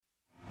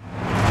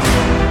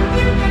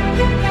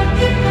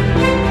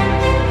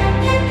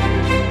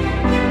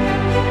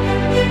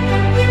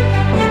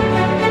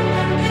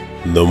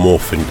the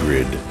Morphin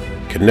Grid,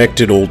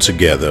 connected all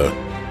together,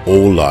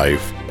 all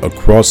life,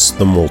 across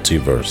the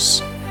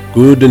multiverse.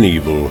 Good and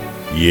evil,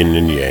 yin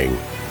and yang.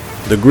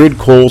 The grid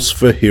calls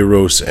for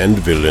heroes and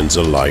villains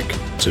alike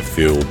to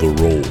fill the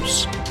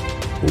roles.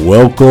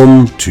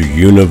 Welcome to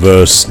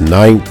Universe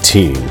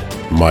 19,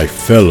 my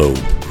fellow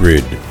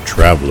grid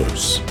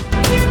travelers.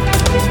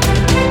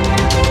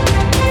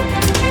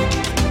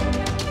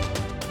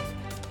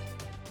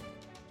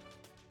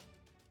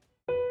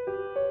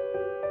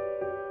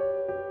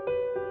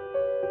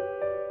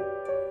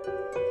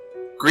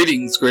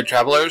 Greetings, Grid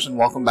Travelers, and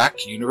welcome back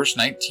to Universe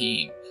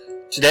 19.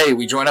 Today,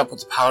 we join up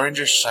with the Power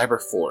Rangers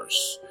Cyber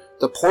Force.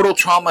 The portal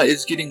trauma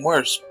is getting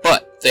worse,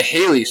 but the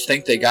Haleys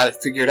think they got it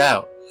figured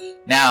out.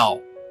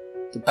 Now,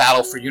 the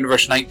battle for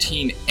Universe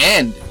 19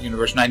 and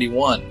Universe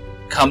 91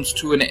 comes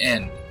to an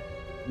end.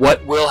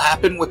 What will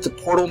happen with the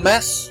portal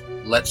mess?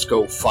 Let's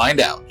go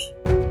find out.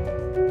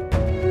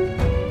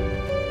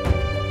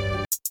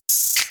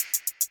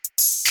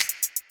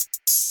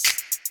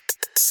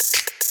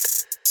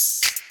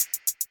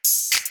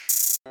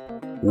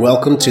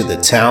 Welcome to the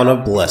town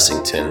of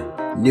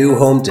Blessington, new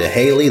home to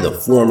Haley, the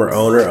former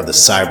owner of the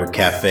Cyber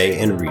Cafe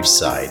in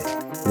Reefside.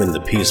 When the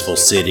peaceful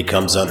city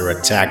comes under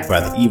attack by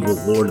the evil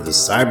lord of the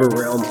cyber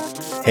realm,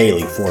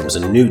 Haley forms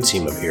a new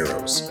team of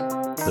heroes,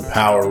 the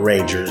Power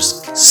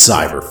Rangers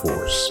Cyber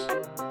Force.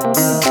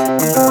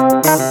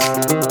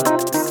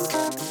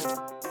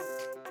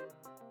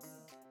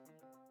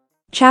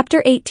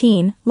 Chapter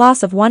 18,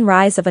 Loss of One,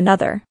 Rise of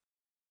Another.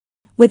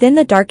 Within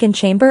the darkened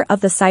chamber of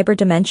the cyber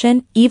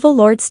dimension, evil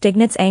Lord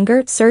Stignit's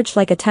anger surged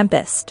like a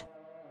tempest.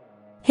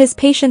 His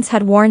patience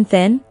had worn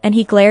thin, and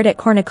he glared at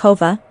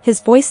Kornikova, his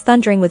voice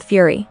thundering with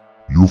fury.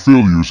 Your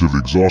failures have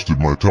exhausted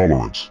my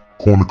tolerance,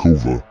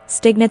 Kornikova.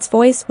 Stignit's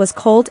voice was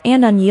cold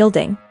and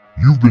unyielding.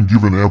 You've been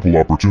given ample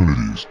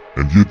opportunities,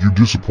 and yet you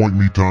disappoint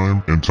me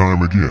time and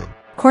time again.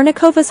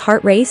 Kornikova's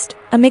heart raced,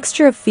 a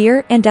mixture of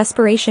fear and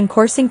desperation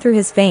coursing through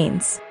his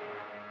veins.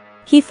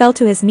 He fell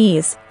to his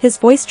knees, his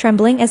voice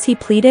trembling as he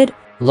pleaded,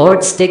 Lord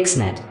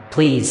Stigsnet,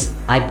 please,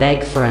 I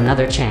beg for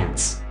another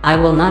chance. I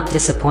will not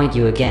disappoint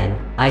you again,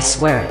 I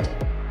swear it.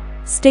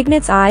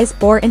 Stignit's eyes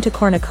bore into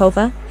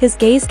Kornikova, his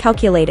gaze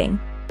calculating.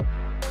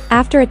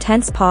 After a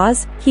tense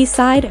pause, he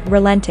sighed,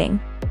 relenting.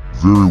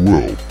 Very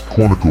well,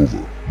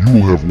 Kornikova, you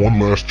will have one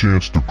last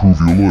chance to prove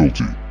your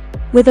loyalty.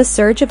 With a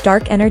surge of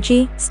dark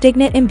energy,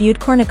 Stignit imbued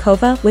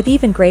Kornikova with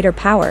even greater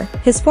power,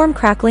 his form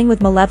crackling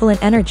with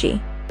malevolent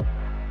energy.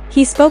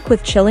 He spoke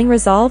with chilling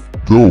resolve.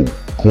 Go,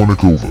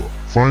 Kornikova.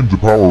 Find the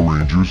Power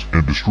Rangers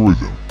and destroy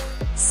them.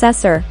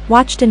 Cesar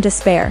watched in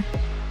despair.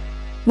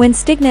 When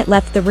Stignit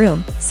left the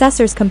room,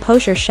 Cesar's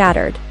composure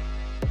shattered.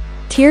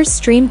 Tears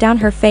streamed down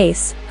her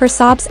face, her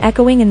sobs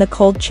echoing in the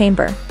cold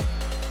chamber.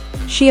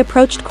 She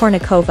approached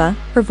Kornikova,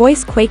 her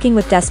voice quaking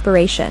with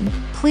desperation.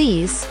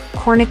 Please,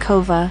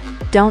 Kornikova,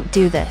 don't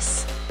do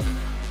this.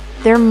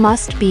 There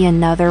must be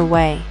another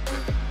way.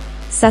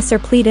 Cesar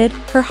pleaded,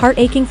 her heart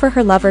aching for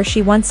her lover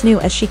she once knew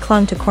as she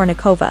clung to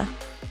Kornikova.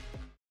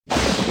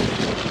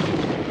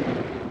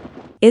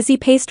 Izzy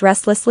paced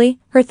restlessly,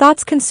 her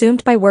thoughts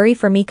consumed by worry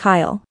for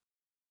Mekyle.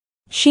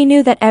 She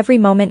knew that every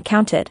moment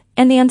counted,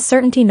 and the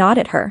uncertainty gnawed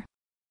at her.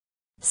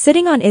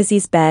 Sitting on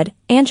Izzy's bed,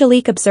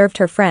 Angelique observed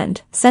her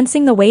friend,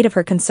 sensing the weight of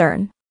her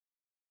concern.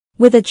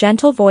 With a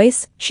gentle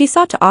voice, she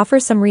sought to offer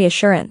some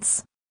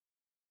reassurance.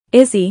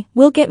 Izzy,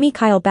 we'll get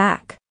Mekyle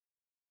back.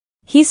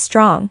 He's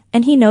strong,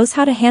 and he knows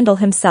how to handle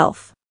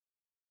himself.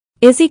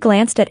 Izzy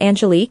glanced at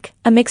Angelique,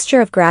 a mixture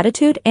of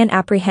gratitude and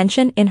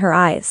apprehension in her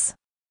eyes.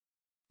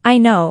 I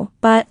know,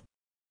 but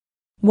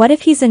what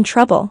if he's in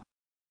trouble?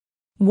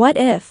 What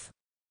if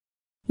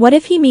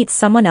he meets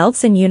someone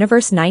else in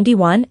Universe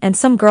 91 and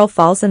some girl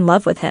falls in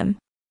love with him?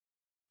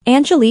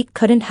 Angelique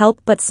couldn't help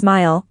but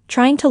smile,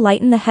 trying to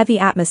lighten the heavy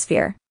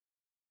atmosphere.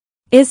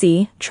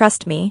 Izzy,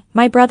 trust me,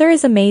 my brother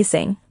is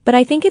amazing, but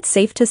I think it's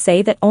safe to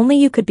say that only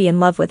you could be in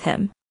love with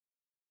him.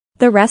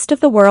 The rest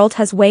of the world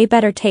has way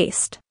better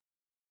taste.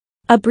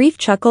 A brief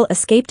chuckle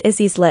escaped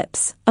Izzy's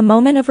lips, a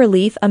moment of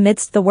relief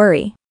amidst the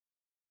worry.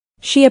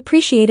 She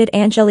appreciated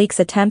Angelique's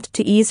attempt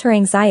to ease her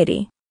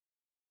anxiety.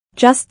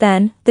 Just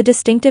then, the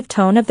distinctive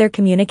tone of their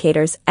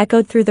communicators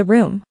echoed through the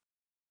room.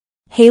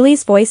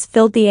 Haley's voice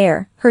filled the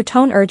air, her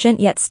tone urgent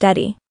yet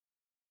steady.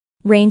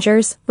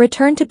 Rangers,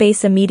 return to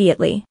base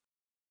immediately.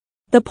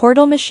 The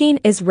portal machine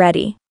is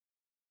ready.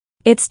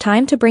 It's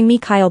time to bring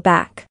Mekyle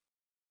back.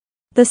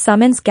 The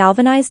summons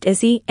galvanized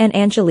Izzy and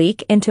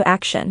Angelique into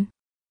action.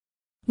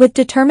 With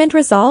determined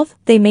resolve,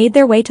 they made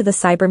their way to the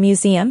Cyber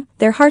Museum,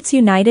 their hearts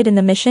united in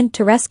the mission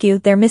to rescue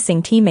their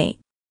missing teammate.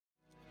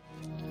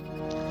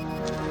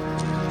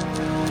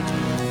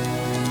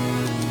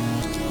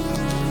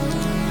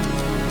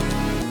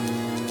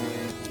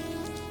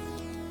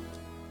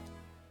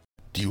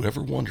 Do you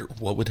ever wonder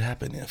what would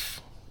happen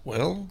if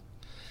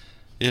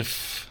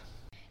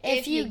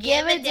you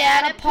give a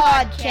dad a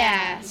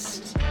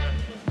podcast?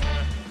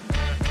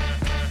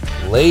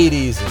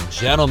 Ladies and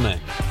gentlemen,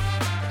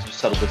 just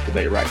settle this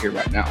debate right here,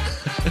 right now.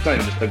 It's not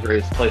even just the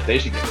greatest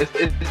PlayStation game.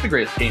 It's the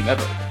greatest game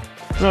ever.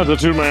 Not to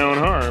toot my own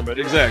horn, but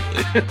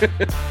Exactly.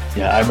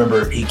 Yeah, I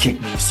remember he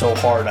kicked me so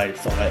hard I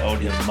thought I owed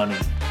him money.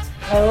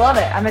 I love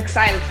it. I'm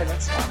excited for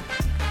this one.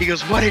 He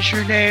goes, "What is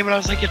your name?" And I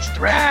was like, "It's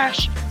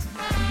Thrash."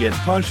 I'm getting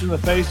punched in the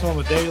face on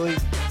the daily.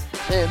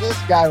 Man, this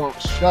guy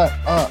won't shut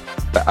up.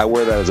 I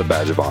wear that as a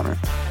badge of honor.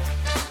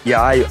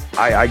 Yeah,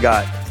 I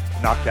got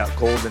knocked out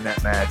cold in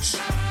that match.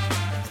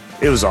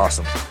 It was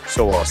awesome.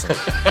 So awesome.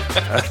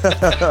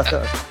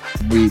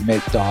 We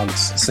make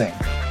dogs sing.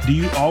 Do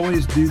you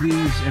always do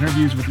these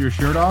interviews with your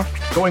shirt off?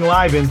 Going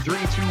live in 3,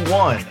 2,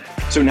 1.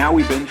 So now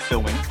we've been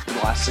filming for the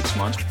last 6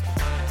 months.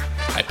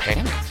 I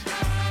panicked.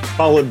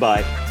 Followed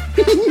by.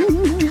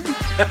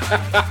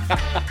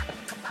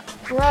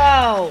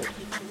 Bro.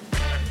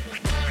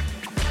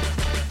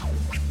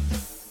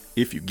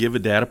 If You Give a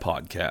Dad a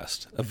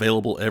Podcast,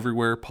 available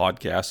everywhere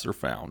podcasts are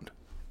found.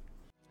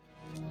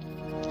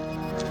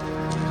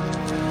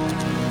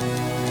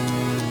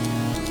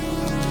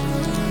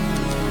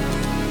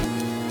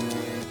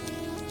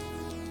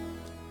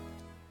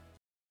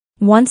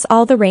 Once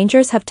all the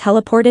Rangers have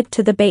teleported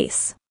to the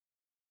base.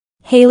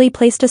 Haley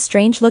placed a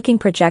strange-looking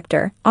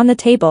projector on the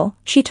table.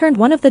 She turned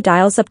one of the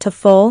dials up to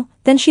full,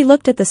 then she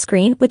looked at the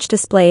screen which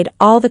displayed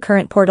all the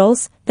current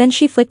portals, then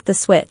she flicked the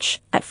switch.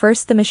 At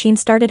first the machine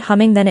started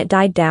humming, then it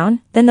died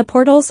down, then the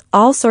portals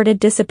all started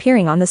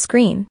disappearing on the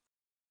screen.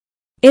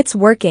 It's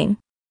working.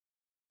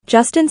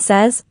 Justin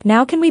says,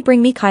 "Now can we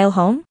bring Mekyle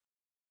home?"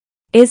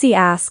 Izzy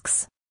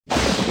asks.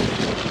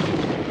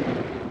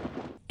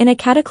 In a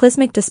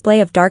cataclysmic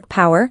display of dark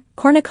power,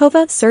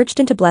 Kornikova surged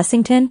into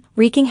Blessington,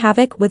 wreaking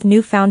havoc with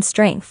newfound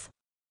strength.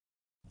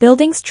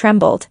 Buildings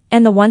trembled,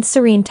 and the once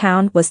serene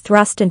town was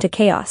thrust into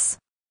chaos.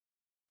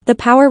 The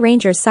Power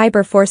Rangers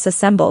Cyber Force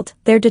assembled,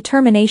 their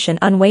determination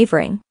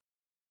unwavering.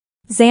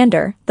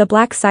 Xander, the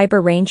Black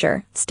Cyber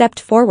Ranger,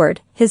 stepped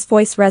forward, his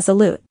voice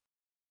resolute.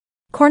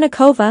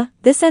 "Kornikova,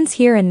 this ends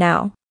here and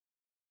now.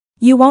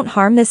 You won't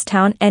harm this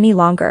town any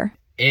longer."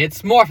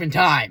 It's morphin'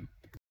 time!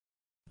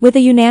 With a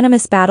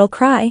unanimous battle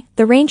cry,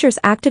 the Rangers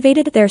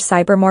activated their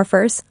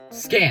cybermorphers.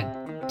 Scan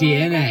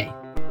DNA.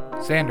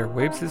 Xander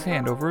waves his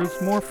hand over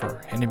his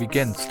morpher and he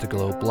begins to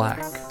glow black.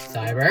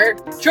 Cyber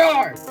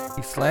charge!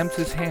 He slams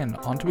his hand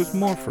onto his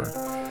morpher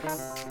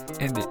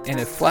and in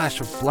a flash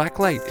of black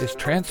light is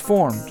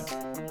transformed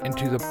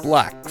into the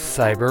Black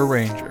Cyber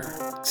Ranger.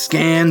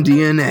 Scan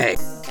DNA.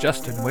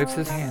 Justin waves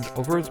his hand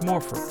over his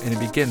morpher and it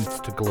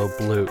begins to glow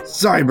blue.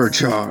 Cyber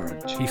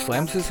charge. He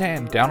slams his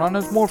hand down on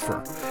his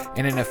morpher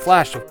and in a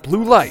flash of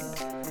blue light,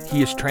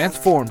 he is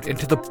transformed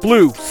into the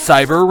Blue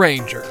Cyber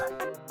Ranger.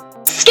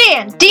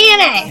 Scan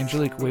DNA.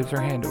 Angelique waves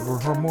her hand over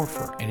her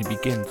morpher and it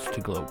begins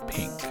to glow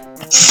pink.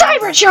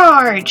 Cyber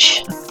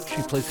charge.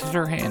 She places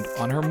her hand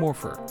on her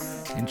morpher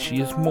and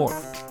she is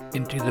morphed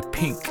into the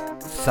pink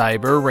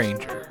Cyber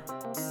Ranger.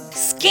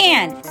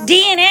 Scan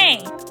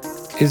DNA.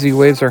 Izzy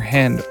waves her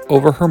hand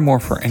over her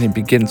morpher and it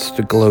begins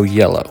to glow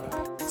yellow.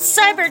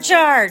 Cyber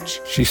charge.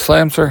 She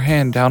slams her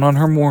hand down on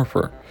her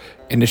morpher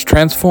and is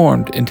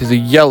transformed into the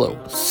yellow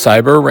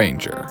Cyber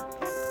Ranger.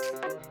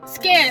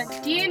 Scan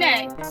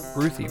DNA.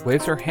 Ruthie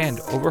waves her hand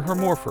over her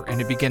morpher and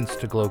it begins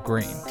to glow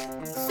green.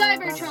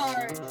 Cyber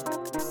charge.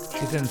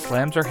 She then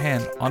slams her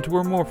hand onto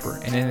her morpher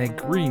and in a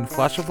green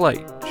flash of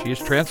light, she is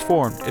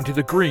transformed into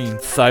the green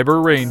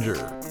Cyber Ranger.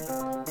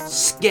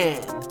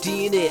 Scan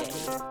DNA.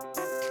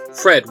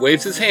 Fred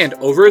waves his hand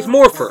over his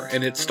morpher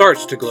and it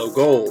starts to glow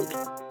gold.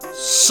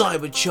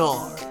 Cyber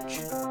charge.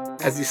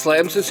 As he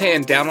slams his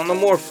hand down on the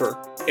morpher,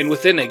 and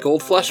within a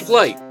gold flash of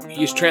light,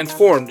 he is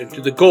transformed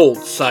into the gold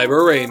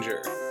Cyber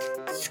Ranger.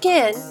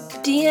 Scan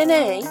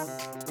DNA.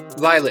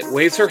 Violet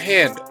waves her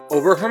hand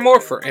over her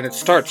morpher and it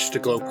starts to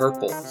glow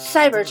purple.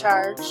 Cyber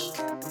charge.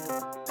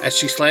 As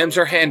she slams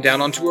her hand down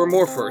onto her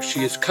morpher,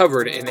 she is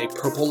covered in a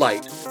purple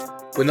light.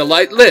 When the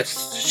light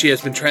lifts, she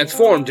has been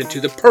transformed into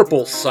the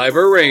purple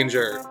Cyber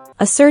Ranger.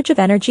 A surge of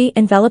energy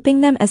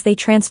enveloping them as they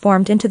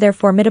transformed into their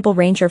formidable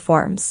Ranger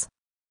forms.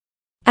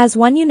 As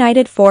one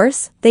united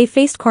force, they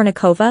faced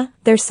Kornikova,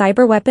 their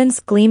cyber weapons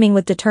gleaming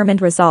with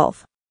determined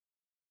resolve.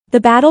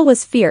 The battle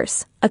was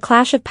fierce, a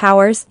clash of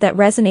powers that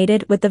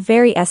resonated with the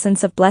very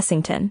essence of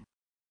Blessington.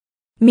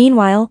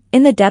 Meanwhile,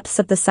 in the depths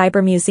of the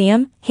Cyber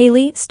Museum,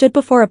 Haley stood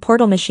before a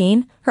portal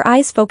machine, her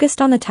eyes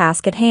focused on the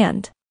task at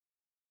hand.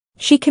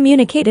 She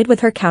communicated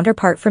with her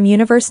counterpart from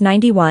Universe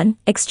 91,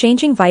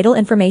 exchanging vital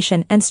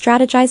information and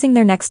strategizing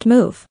their next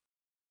move.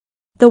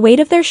 The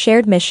weight of their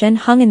shared mission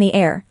hung in the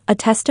air, a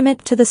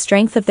testament to the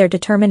strength of their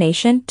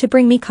determination to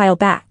bring Mekyle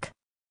back.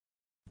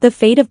 The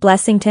fate of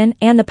Blessington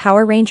and the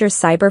Power Rangers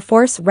Cyber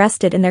Force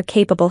rested in their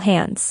capable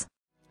hands.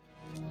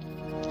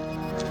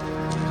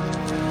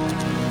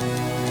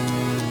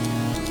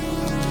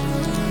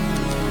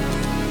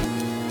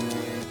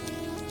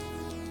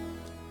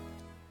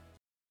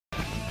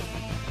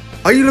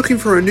 Are you looking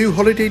for a new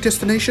holiday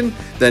destination?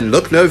 Then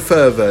look no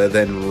further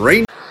than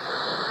Rain.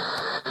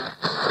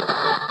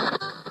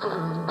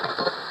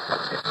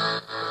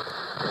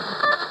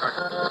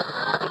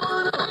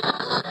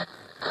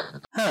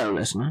 Hello,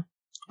 listener.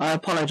 I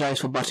apologize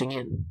for butting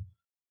in,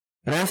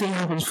 but everything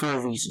happens for a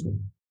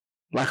reason.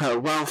 like a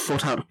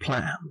well-thought-out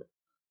plan,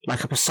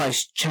 like a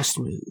precise chess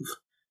move.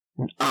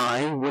 And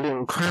I,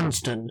 William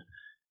Cranston,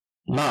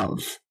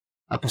 love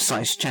a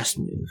precise chess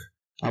move,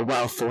 a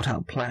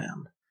well-thought-out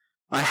plan.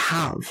 I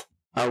have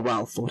a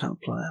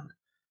well-thought-out plan,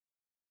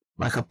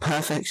 like a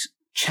perfect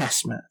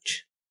chess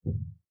match.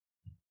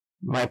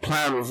 My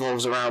plan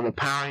revolves around the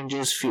Power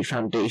Rangers Future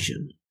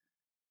Foundation,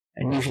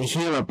 and you can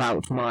hear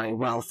about my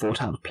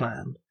well-thought-out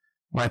plan,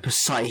 my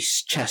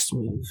precise chess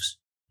moves,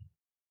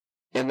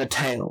 in the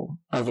tale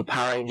of the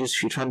Power Rangers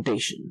Future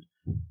Foundation,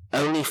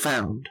 only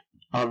found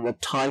on the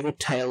Tiger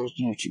Tales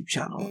YouTube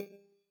channel.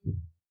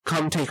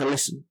 Come take a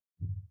listen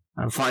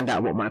and find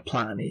out what my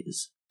plan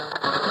is.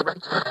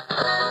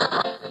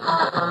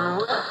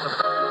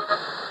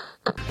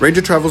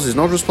 Ranger Travels is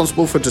not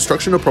responsible for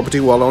destruction of property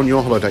while on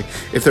your holiday.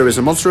 If there is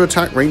a monster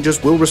attack,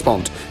 Rangers will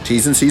respond.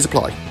 T's and C's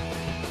apply.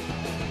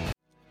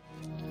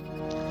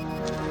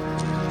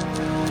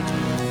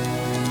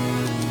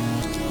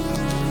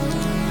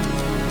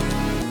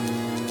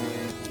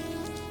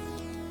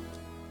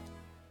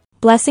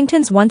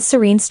 Blessington's once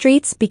serene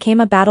streets became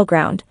a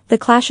battleground, the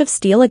clash of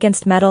steel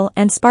against metal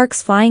and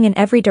sparks flying in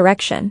every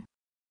direction.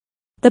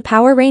 The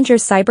Power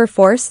Rangers Cyber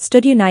Force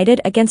stood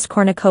united against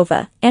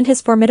Kornikova and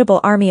his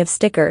formidable army of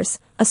stickers,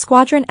 a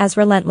squadron as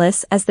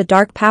relentless as the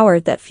dark power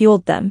that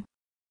fueled them.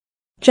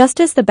 Just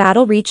as the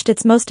battle reached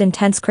its most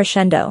intense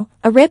crescendo,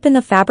 a rip in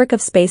the fabric of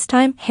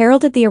spacetime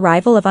heralded the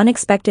arrival of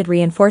unexpected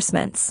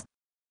reinforcements.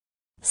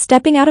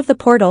 Stepping out of the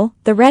portal,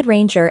 the Red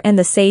Ranger and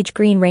the Sage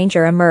Green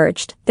Ranger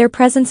emerged, their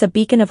presence a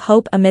beacon of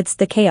hope amidst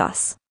the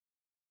chaos.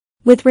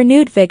 With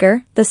renewed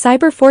vigor, the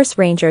Cyber Force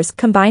Rangers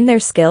combined their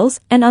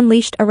skills and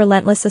unleashed a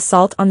relentless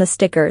assault on the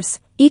stickers,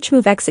 each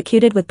move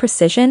executed with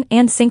precision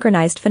and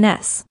synchronized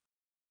finesse.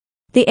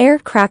 The air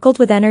crackled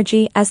with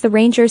energy as the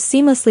Rangers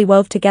seamlessly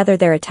wove together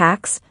their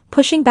attacks,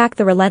 pushing back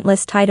the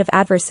relentless tide of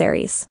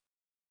adversaries.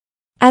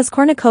 As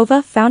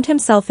Kornikova found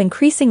himself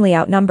increasingly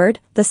outnumbered,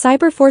 the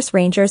Cyber Force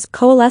Rangers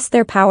coalesced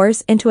their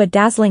powers into a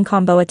dazzling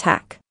combo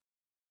attack.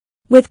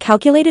 With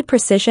calculated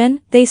precision,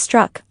 they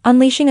struck,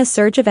 unleashing a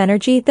surge of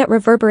energy that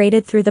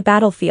reverberated through the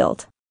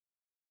battlefield.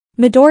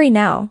 Midori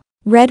now,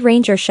 Red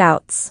Ranger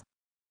shouts.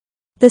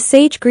 The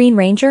Sage Green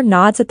Ranger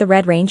nods at the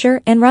Red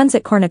Ranger and runs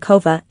at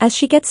Kornikova. As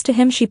she gets to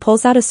him, she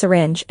pulls out a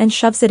syringe and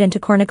shoves it into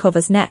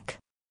Kornikova's neck.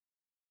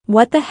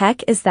 What the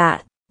heck is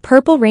that?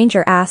 Purple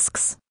Ranger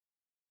asks.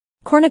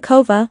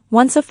 Kornikova,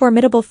 once a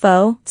formidable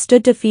foe,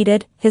 stood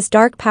defeated, his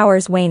dark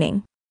powers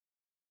waning.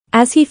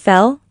 As he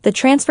fell, the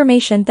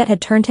transformation that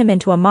had turned him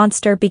into a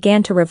monster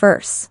began to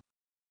reverse.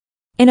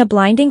 In a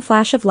blinding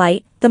flash of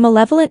light, the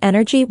malevolent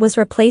energy was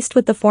replaced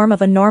with the form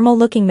of a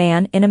normal-looking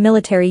man in a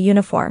military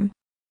uniform.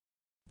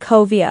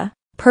 Kovia.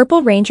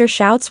 Purple Ranger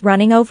shouts,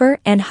 running over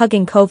and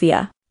hugging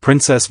Kovia.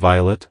 Princess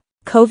Violet?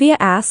 Kovia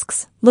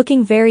asks,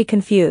 looking very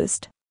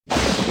confused.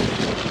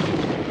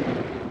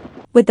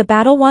 With the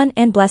battle won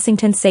and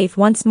Blessington safe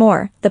once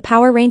more, the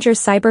Power Rangers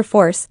Cyber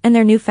Force and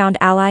their newfound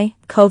ally,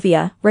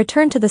 Kovia,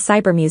 returned to the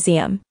Cyber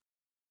Museum.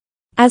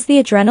 As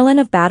the adrenaline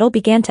of battle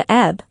began to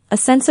ebb, a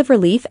sense of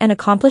relief and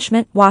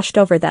accomplishment washed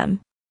over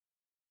them.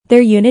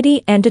 Their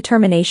unity and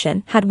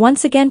determination had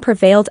once again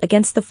prevailed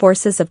against the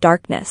forces of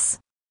darkness.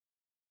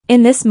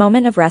 In this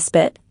moment of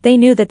respite, they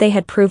knew that they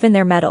had proven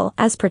their mettle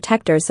as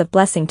protectors of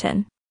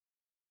Blessington.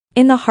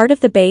 In the heart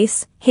of the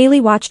base, Haley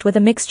watched with a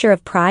mixture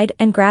of pride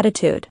and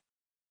gratitude.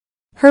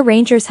 Her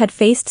Rangers had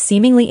faced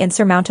seemingly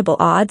insurmountable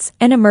odds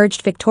and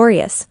emerged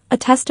victorious, a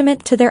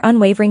testament to their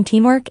unwavering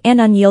teamwork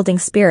and unyielding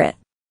spirit.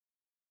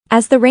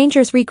 As the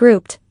Rangers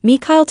regrouped,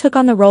 Mekyle took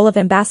on the role of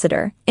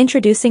ambassador,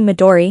 introducing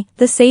Midori,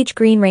 the Sage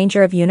Green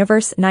Ranger of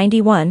Universe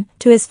 91,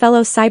 to his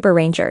fellow Cyber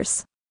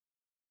Rangers.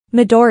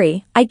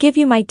 Midori, I give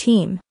you my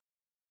team.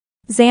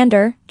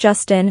 Xander,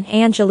 Justin,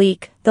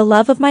 Angelique, the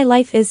love of my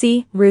life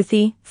Izzy,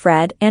 Ruthie,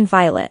 Fred, and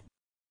Violet.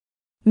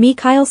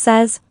 Mekyle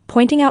says,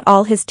 pointing out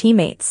all his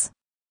teammates.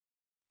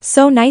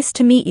 So nice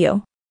to meet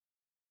you.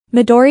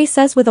 Midori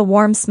says with a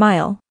warm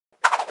smile.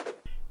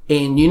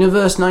 In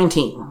Universe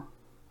 19.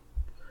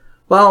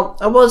 Well,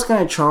 I was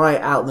going to try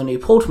out the new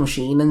portal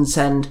machine and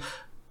send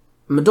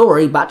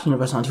Midori back to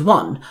Universe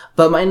 91,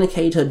 but my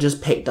indicator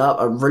just picked up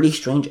a really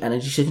strange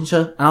energy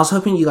signature, and I was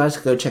hoping you guys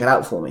could go check it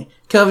out for me.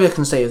 Kovia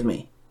can stay with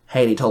me,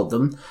 Haley told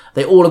them.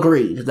 They all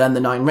agreed, then the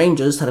 9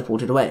 Rangers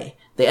teleported away.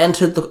 They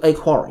entered a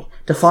quarry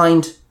to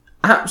find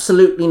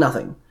absolutely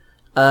nothing.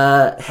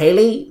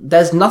 Haley,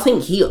 there's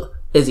nothing here,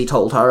 Izzy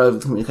told her over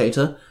the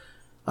communicator.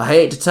 I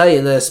hate to tell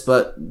you this,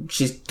 but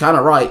she's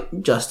kinda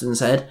right, Justin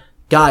said.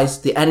 Guys,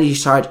 the energy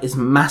shard is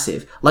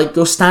massive. Like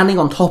you're standing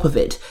on top of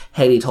it,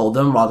 Haley told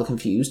them, rather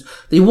confused.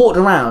 They walked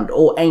around,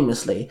 all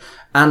aimlessly,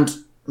 and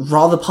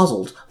rather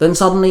puzzled. Then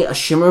suddenly a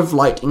shimmer of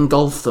light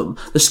engulfed them.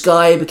 The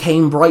sky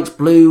became bright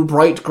blue,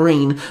 bright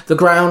green. The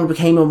ground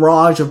became a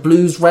mirage of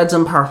blues, reds,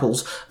 and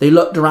purples. They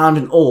looked around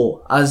in awe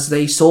as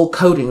they saw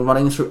coding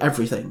running through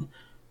everything.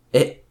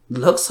 It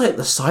looks like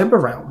the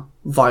cyber realm,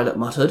 Violet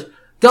muttered.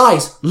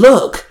 Guys,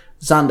 look!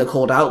 Xander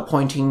called out,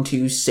 pointing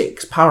to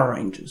 6 Power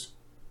Rangers.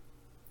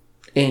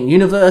 In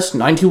Universe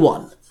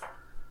 91.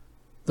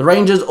 The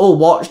Rangers all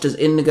watched as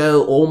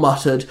Indigo all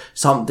muttered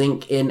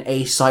something in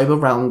a cyber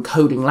realm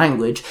coding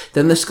language,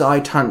 then the sky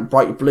turned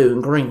bright blue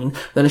and green,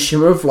 then a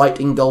shimmer of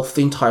light engulfed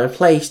the entire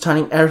place,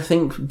 turning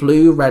everything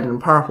blue, red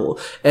and purple.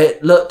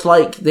 It looked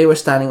like they were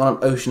standing on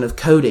an ocean of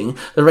coding.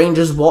 The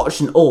Rangers watched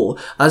in awe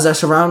as their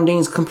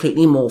surroundings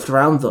completely morphed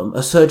around them.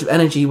 A surge of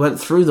energy went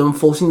through them,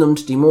 forcing them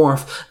to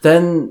demorph.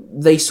 Then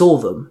they saw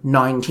them,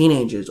 9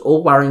 teenagers,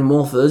 all wearing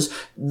morphers,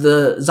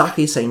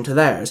 exactly same to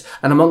theirs,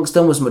 and amongst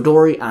them was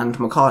Midori and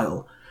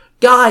Mekyle.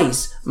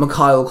 Guys!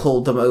 Mekyle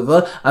called them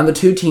over, and the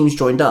 2 teams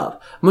joined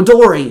up.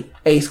 Midori!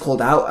 Ace called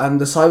out,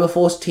 and the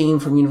Cyberforce team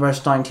from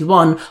Universe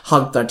 91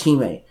 hugged their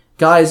teammate.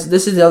 Guys,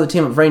 this is the other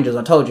team of Rangers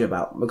I told you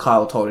about,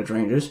 Mekyle told his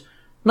Rangers.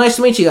 Nice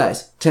to meet you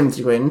guys,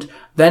 Timothy grinned.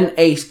 Then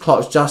Ace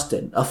clocked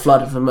Justin. A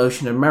flood of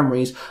emotion and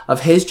memories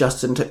of his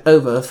Justin took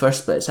over for a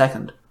split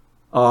second.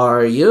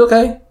 Are you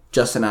okay?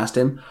 Justin asked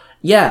him.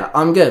 Yeah,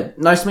 I'm good.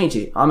 Nice to meet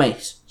you. I'm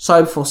Ace.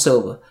 Cyberforce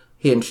Silver.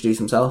 He introduced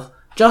himself.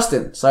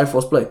 Justin,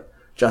 Cyberforce Blue,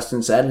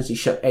 Justin said as he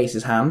shook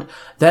Ace's hand.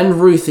 Then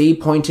Ruthie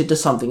pointed to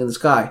something in the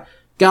sky.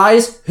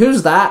 Guys,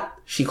 who's that?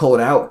 She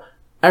called out.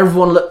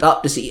 Everyone looked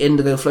up to see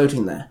Indigo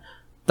floating there.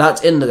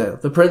 That's Indigo,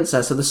 the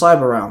princess of the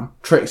Cyber Realm,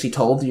 Trixie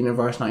told the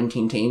Universe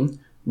 19 team.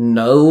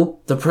 No,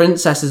 the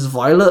princess is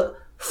Violet,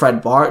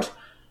 Fred barked.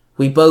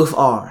 We both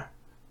are.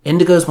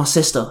 Indigo's my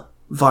sister,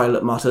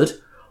 Violet muttered.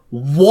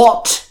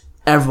 What?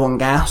 Everyone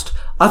gasped.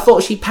 I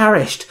thought she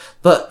perished,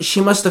 but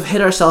she must have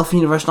hid herself in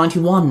Universe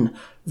 91,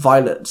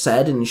 Violet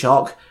said in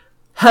shock.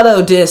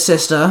 Hello, dear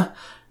sister,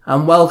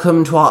 and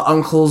welcome to our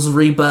uncle's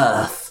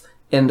rebirth,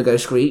 Indigo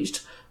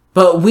screeched.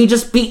 But we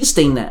just beat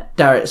StingNet,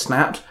 Derek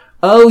snapped.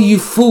 Oh, you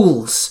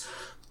fools!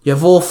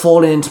 You've all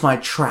fallen into my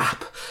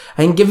trap,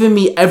 and given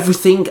me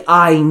everything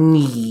I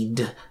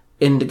need,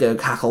 Indigo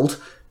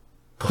cackled.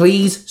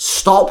 Please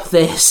stop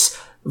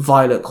this,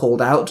 Violet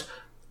called out.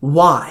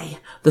 Why?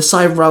 The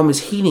Cyber Realm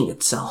is healing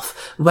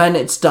itself. When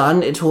it's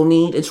done, it will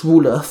need its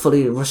ruler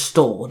fully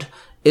restored,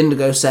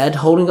 Indigo said,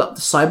 holding up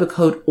the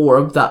cybercode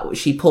orb that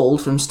she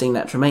pulled from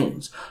StingNet's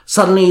remains.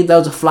 Suddenly, there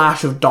was a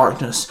flash of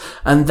darkness,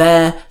 and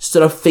there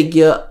stood a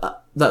figure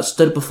that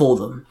stood before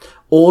them.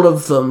 All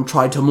of them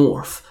tried to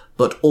morph,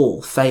 but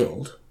all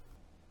failed.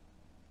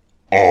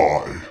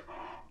 I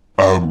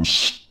am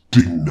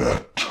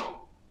StingNet,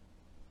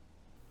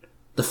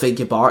 the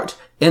figure barked.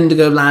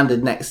 Indigo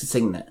landed next to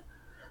StingNet.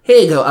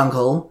 Here you go,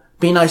 Uncle.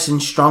 Be nice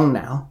and strong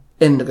now,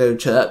 Indigo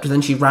chirped.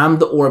 Then she rammed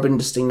the orb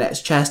into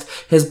StingNet's chest.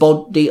 His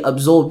body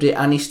absorbed it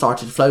and he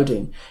started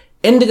floating.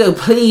 Indigo,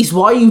 please,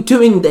 why are you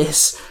doing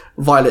this?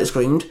 Violet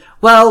screamed.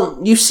 Well,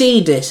 you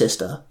see, dear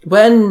sister,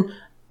 when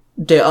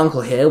dear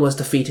uncle here was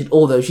defeated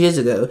all those years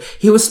ago,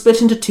 he was split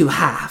into 2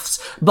 halves.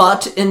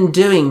 But in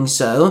doing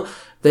so,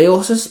 they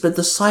also split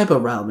the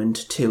cyber realm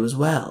into 2 as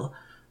well.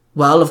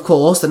 Well, of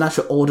course, the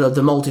natural order of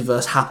the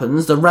multiverse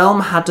happens. The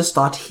realm had to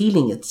start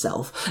healing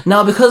itself.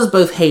 Now, because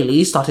both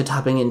Haleys started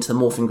tapping into the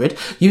morphing grid,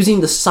 using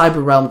the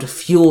cyber realm to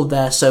fuel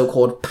their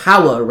so-called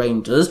Power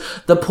Rangers,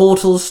 the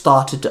portals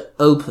started to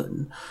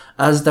open,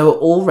 as there were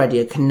already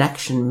a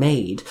connection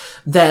made.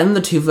 Then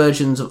the 2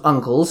 versions of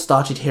Uncle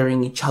started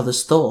hearing each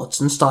other's thoughts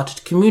and started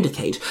to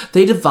communicate.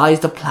 They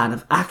devised a plan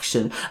of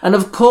action, and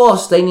of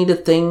course they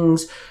needed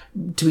things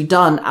to be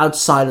done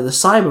outside of the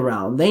cyber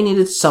realm. They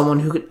needed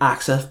someone who could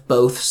access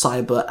both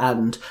cyber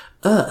and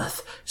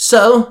Earth.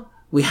 So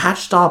we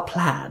hatched our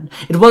plan.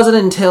 It wasn't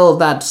until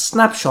that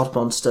snapshot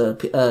monster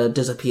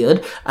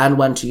disappeared and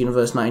went to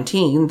Universe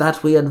 19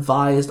 that we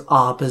advised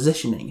our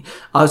positioning.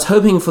 I was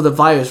hoping for the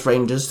Virus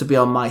Rangers to be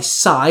on my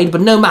side,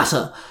 but no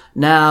matter.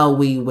 Now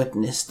we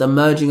witnessed the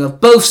merging of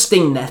both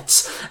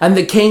StingNets, and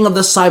the king of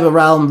the cyber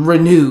realm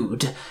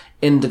renewed,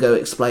 Indigo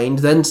explained.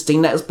 Then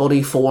StingNet's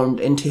body formed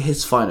into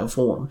his final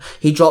form.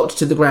 He dropped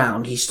to the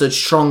ground. He stood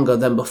stronger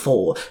than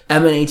before,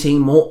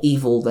 emanating more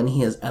evil than he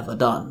has ever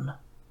done.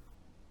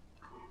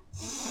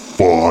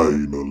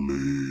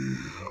 Finally,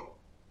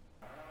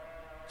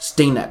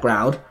 StingNet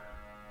growled.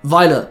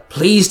 Violet,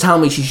 please tell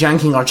me she's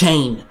yanking our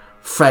chain,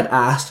 Fred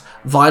asked.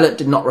 Violet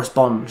did not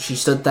respond. She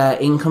stood there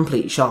in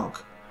complete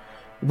shock.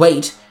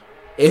 Wait,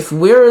 if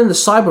we're in the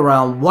cyber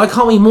realm, why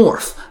can't we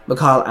morph?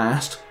 Mekyle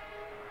asked.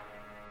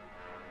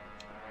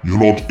 You're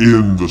not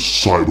in the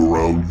cyber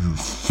realm, you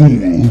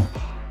fool.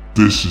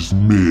 This is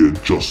mere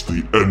just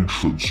the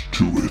entrance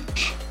to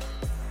it.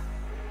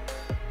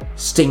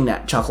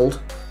 StingNet chuckled.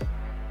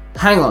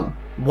 Hang on,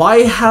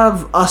 why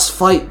have us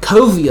fight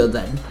Kovia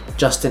then?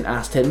 Justin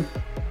asked him.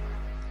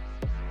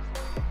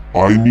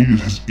 I needed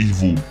his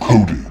evil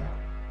coding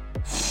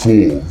for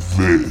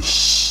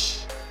this.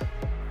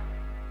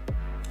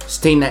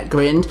 StingNet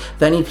grinned,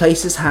 then he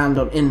placed his hand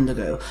on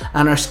Indigo,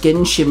 and her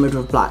skin shimmered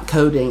with black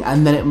coding,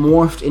 and then it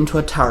morphed into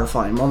a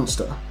terrifying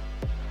monster.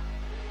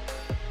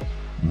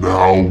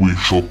 Now we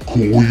shall call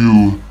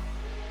you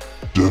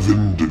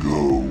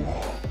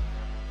Devindigo,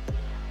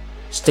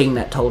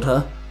 StingNet told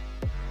her.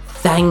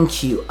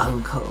 Thank you,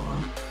 Uncle.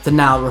 The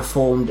now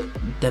reformed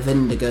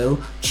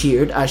Devindigo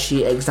cheered as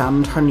she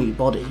examined her new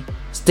body.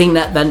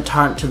 StingNet then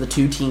turned to the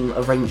 2 team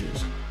of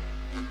Rangers.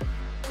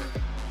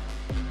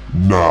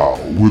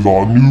 Now, with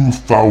our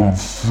newfound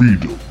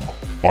freedom,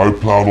 I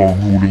plan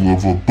on ruling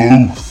over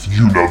both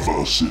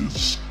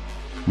universes,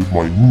 with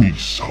my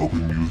niece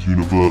helping me with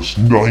Universe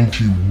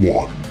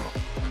 91.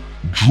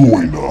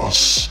 Join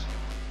us,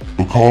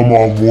 become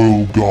our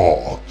royal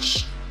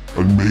guards,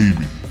 and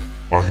maybe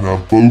I can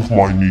have both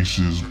my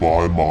nieces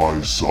by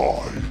my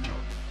side.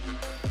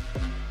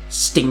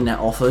 Stingnet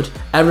offered.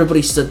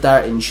 Everybody stood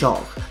there in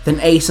shock. Then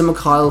Ace and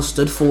Mekyle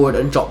stood forward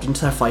and dropped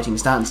into their fighting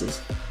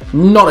stances.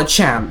 Not a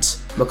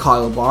chance,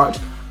 Mekyle barked.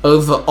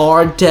 Over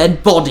our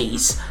dead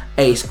bodies,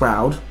 Ace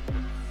growled.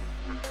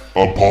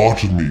 A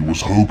part of me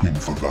was hoping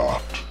for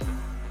that.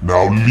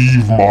 Now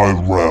leave my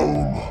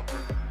realm,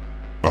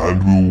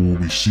 and we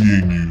will be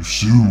seeing you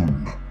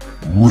soon,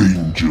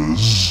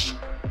 Rangers.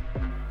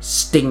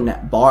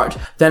 Stingnet barked.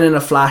 Then in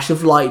a flash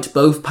of light,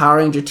 both Power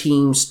Ranger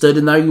teams stood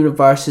in their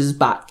universes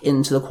back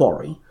into the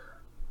quarry.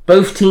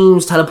 Both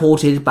teams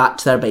teleported back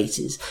to their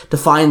bases to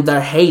find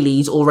their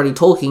Haleys already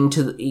talking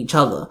to each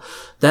other.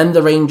 Then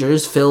the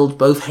Rangers filled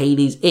both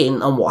Haleys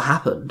in on what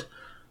happened.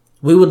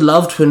 We would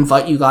love to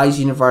invite you guys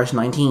Universe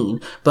 19,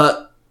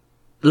 but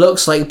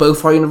looks like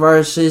both our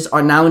universes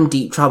are now in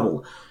deep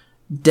trouble.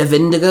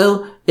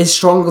 Devindigo is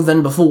stronger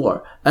than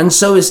before, and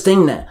so is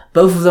Stingnet.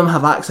 Both of them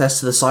have access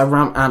to the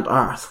Cyberrealm and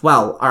Earth.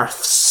 Well,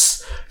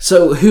 Earths.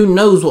 So who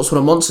knows what sort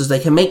of monsters they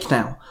can make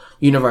now,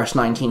 Universe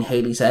 19,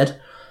 Haley said.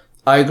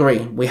 I agree.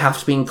 We have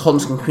to be in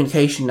constant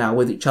communication now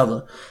with each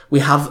other.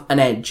 We have an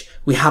edge.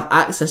 We have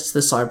access to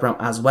the Cyberrealm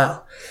as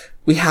well.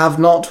 We have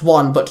not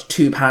one but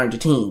two Power Ranger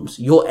teams.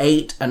 Your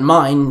 8 and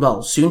mine,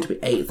 well, soon to be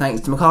 8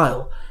 thanks to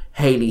Mekyle,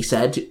 Haley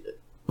said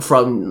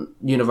from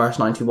Universe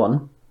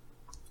 91.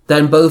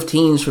 Then both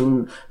teams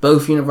from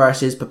both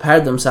universes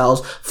prepared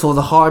themselves for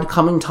the hard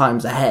coming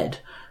times ahead.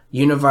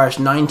 Universe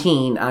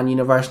 19 and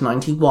Universe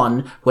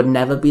 91 would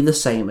never be the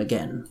same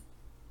again.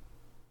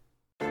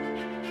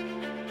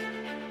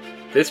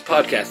 This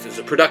podcast is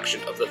a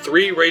production of the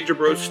Three Ranger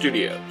Bros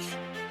Studios,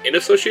 in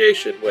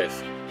association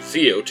with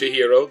Zio to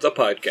Hero, the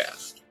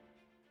podcast.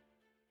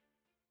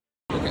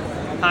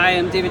 Hi,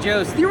 I'm David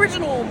Jost, the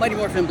original Mighty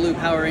Morphin Blue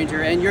Power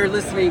Ranger, and you're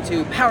listening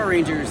to Power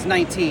Rangers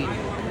 19.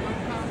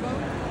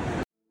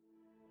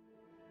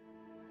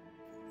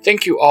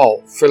 Thank you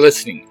all for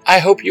listening. I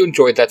hope you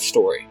enjoyed that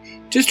story.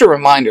 Just a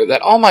reminder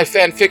that all my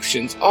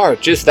fanfictions are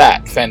just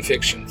that,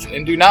 fanfictions,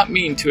 and do not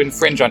mean to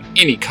infringe on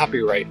any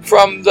copyright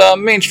from the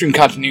mainstream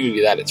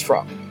continuity that it's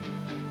from.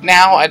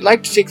 Now, I'd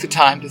like to take the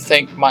time to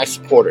thank my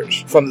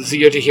supporters from the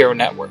Zio to Hero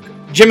Network.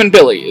 Jim and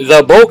Billy,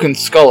 the Bulk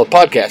Skull of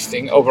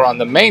podcasting, over on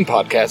the main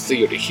podcast,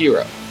 Zio to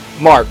Hero.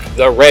 Mark,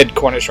 the Red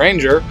Cornish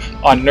Ranger,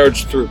 on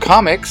Nerds Through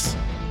Comics.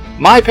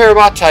 My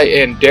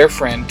Parabatai and dear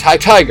friend Ty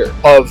Tiger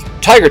of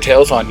Tiger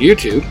Tales on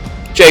YouTube.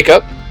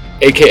 Jacob,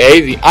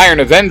 aka the Iron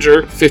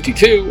Avenger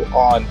 52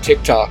 on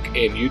TikTok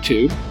and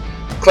YouTube.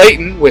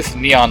 Clayton with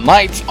Neon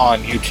Lights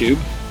on YouTube.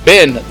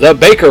 Ben, the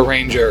Baker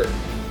Ranger.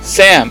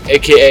 Sam,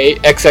 aka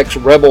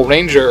XX Rebel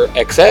Ranger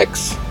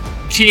XX.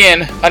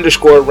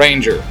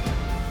 TN_Ranger.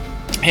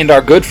 And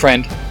our good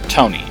friend,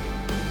 Tony.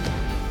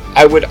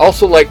 I would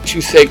also like to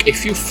thank a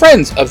few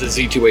friends of the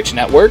Z2H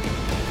Network.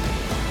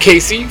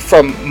 Casey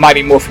from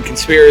Mighty Morphin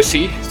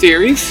Conspiracy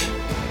Theories.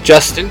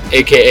 Justin,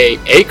 aka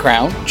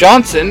A-Crown.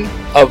 Johnson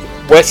of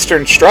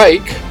Western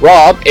Strike.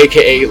 Rob,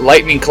 aka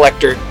Lightning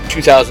Collector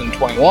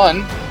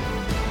 2021.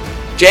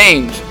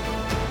 James,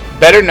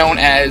 better known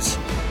as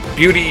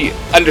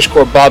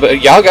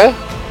Beauty_Baba Yaga.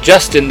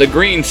 Justin, the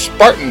Green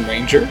Spartan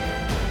Ranger.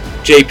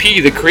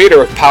 JP, the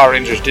creator of Power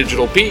Rangers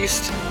Digital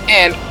Beast.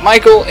 And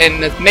Michael and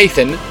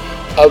Nathan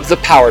of the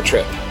Power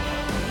Trip.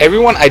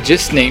 Everyone I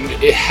just named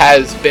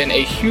has been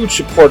a huge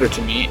supporter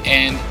to me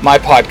and my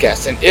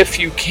podcast, and if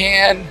you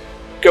can,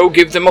 go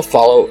give them a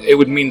follow. It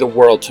would mean the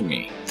world to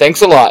me.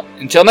 Thanks a lot.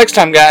 Until next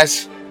time,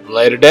 guys.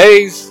 Later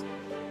days.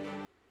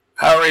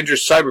 Power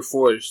Rangers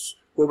Cyberforce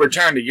will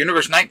return to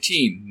Universe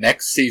 19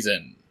 next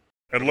season.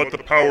 And let the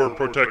power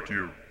protect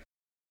you.